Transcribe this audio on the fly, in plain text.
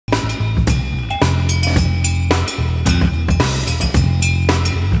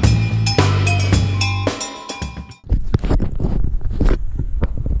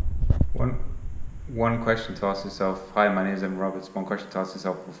one question to ask yourself, hi, my name is Evan Roberts, one question to ask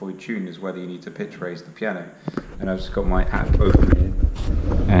yourself before you tune is whether you need to pitch raise the piano. And I've just got my app open here,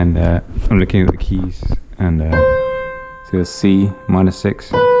 and I'm looking at the keys, and so there's C,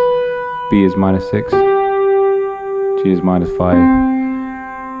 -6, B is -6, G is -5,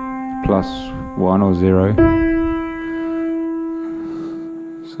 +1 or 0.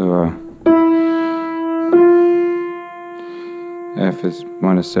 So F is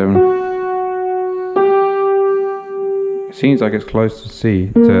 -7. It seems like it's close to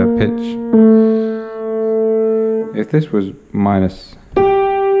C, to pitch. If this was -8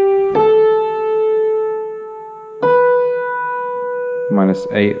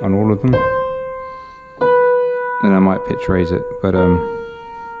 on all of them, then I might pitch raise it, but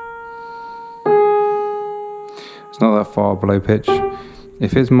it's not that far below pitch.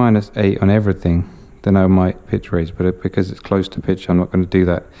 If it's -8 on everything, then I might pitch raise, but because it's close to pitch, I'm not going to do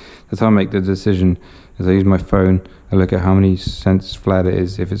that. That's how I make the decision, is I use my phone, I look at how many cents flat it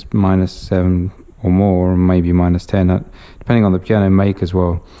is, if it's -7 or more, or maybe -10, depending on the piano make as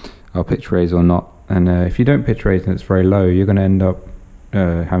well, I'll pitch raise or not. And if you don't pitch raise and it's very low, you're going to end up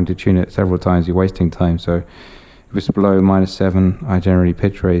having to tune it several times, you're wasting time. So if it's below -7, I generally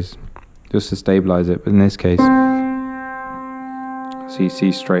pitch raise, just to stabilize it, but in this case,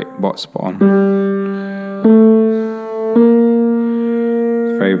 C straight, spot on.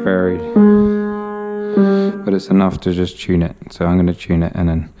 It's very varied, but it's enough to just tune it. So I'm going to tune it, and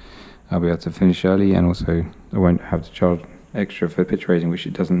then I'll be able to finish early, and also I won't have to charge extra for pitch raising, which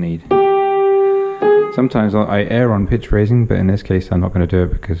it doesn't need. Sometimes I err on pitch raising, but in this case I'm not going to do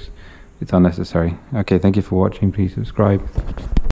it because it's unnecessary. Okay, thank you for watching. Please subscribe.